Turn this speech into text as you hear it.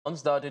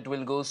Announced that it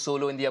will go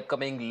solo in the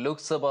upcoming Lok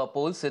Sabha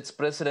polls. Its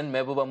president,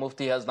 Mehbooba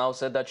Mufti, has now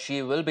said that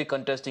she will be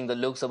contesting the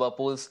Lok Sabha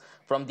polls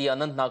from the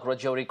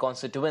Anantnag-Rajouri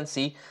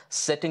constituency,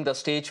 setting the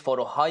stage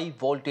for a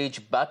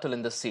high-voltage battle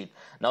in the seat.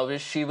 Now,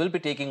 she will be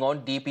taking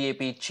on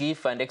DPAP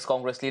chief and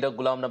ex-Congress leader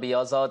Ghulam Nabi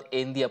Azad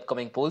in the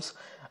upcoming polls.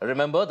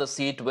 Remember, the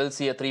seat will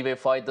see a three-way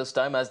fight this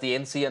time, as the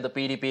NC and the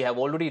PDP have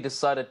already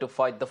decided to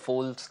fight the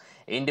polls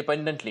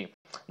independently.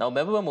 Now,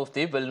 Mehbooba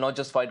Mufti will not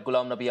just fight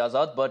Ghulam Nabi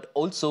Azad, but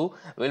also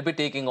will be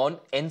taking on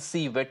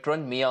NC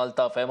veteran Mia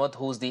Altaf Ahmed,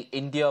 who's the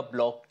India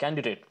bloc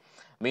candidate.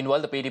 Meanwhile,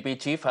 the PDP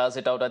chief has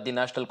it out at the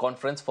national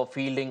conference for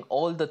fielding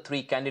all the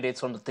three candidates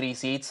from the three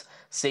seats,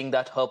 saying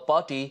that her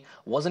party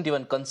wasn't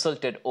even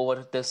consulted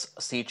over this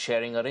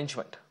seat-sharing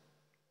arrangement.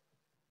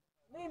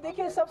 नहीं,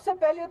 देखिए, सबसे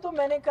पहले तो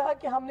मैंने कहा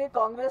कि हमने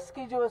कांग्रेस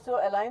की जो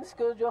अलायंस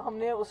को जो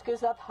हमने उसके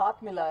साथ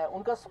हाथ मिलाया,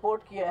 उनका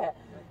सपोर्ट किया है।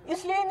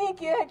 इसलिए नहीं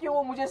किया है कि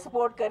वो मुझे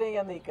सपोर्ट करें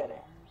या नहीं करें।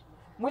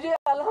 मुझे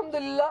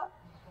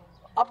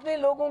अल्हम्दुलिल्लाह अपने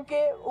लोगों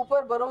के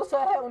ऊपर भरोसा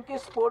है, उनके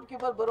सपोर्ट के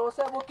ऊपर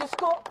भरोसा है। वो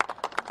किसको,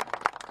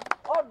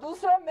 और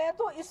दूसरा, मैं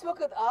तो इस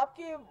वक्त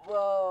आपके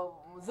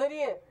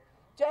जरिए,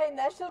 चाहे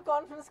नेशनल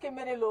कॉन्फ्रेंस के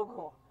मेरे लोग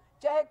हों,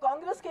 चाहे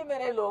कांग्रेस के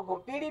मेरे लोग हों,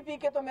 पीडीपी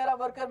के तो मेरा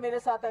वर्कर मेरे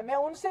साथ है, मैं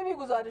उनसे भी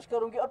गुजारिश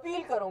करूंगी,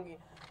 अपील करूंगी।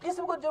 इस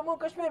वक्त जम्मू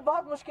कश्मीर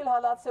बहुत मुश्किल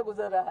हालात से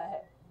गुजर रहा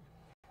है।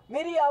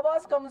 मेरी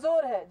आवाज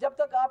कमजोर है, जब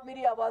तक आप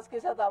मेरी आवाज के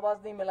साथ आवाज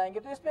नहीं मिलाएंगे।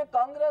 तो इसमें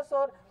कांग्रेस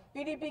और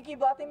पीडीपी की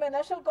बातें, मैं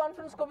नेशनल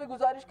कॉन्फ्रेंस को भी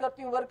गुजारिश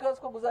करती हूँ, वर्कर्स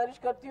को गुजारिश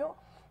करती हूँ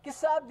कि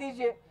साथ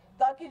दीजिए,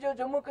 ताकि जो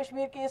जम्मू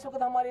कश्मीर की इस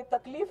वक्त हमारी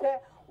तकलीफ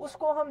है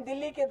उसको हम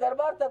दिल्ली के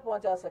दरबार तक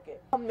पहुंचा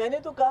सके। मैंने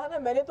तो कहा ना,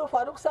 मैंने तो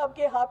फारूक साहब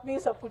के हाथ में ही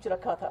सब कुछ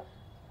रखा था।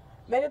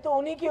 मैंने तो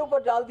उन्हीं के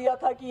ऊपर डाल दिया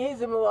था कि यही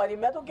जिम्मेवारी।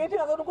 मैं तो कहती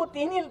हूँ, अगर उनको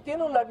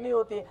तीनों लड़नी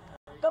होती,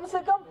 कम से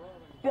कम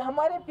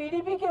हमारे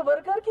पीडीपी के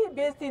वर्कर की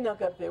बेइज्जती न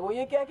करते। वो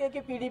ये क्या कि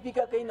पीडीपी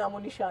का कहीं नामो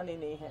निशान ही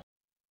नहीं है।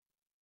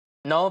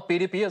 Now,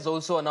 PDP has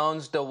also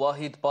announced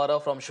Wahid Para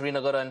from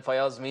Srinagar and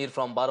Fayaz Mir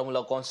from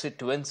Baramulla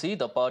constituency.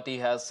 The party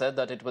has said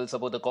that it will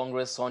support the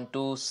Congress on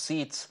 2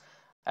 seats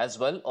as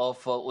well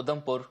of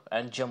Udhampur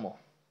and Jammu.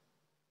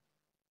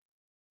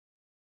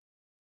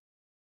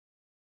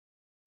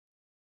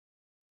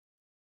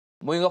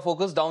 Moving our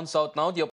focus down south now, the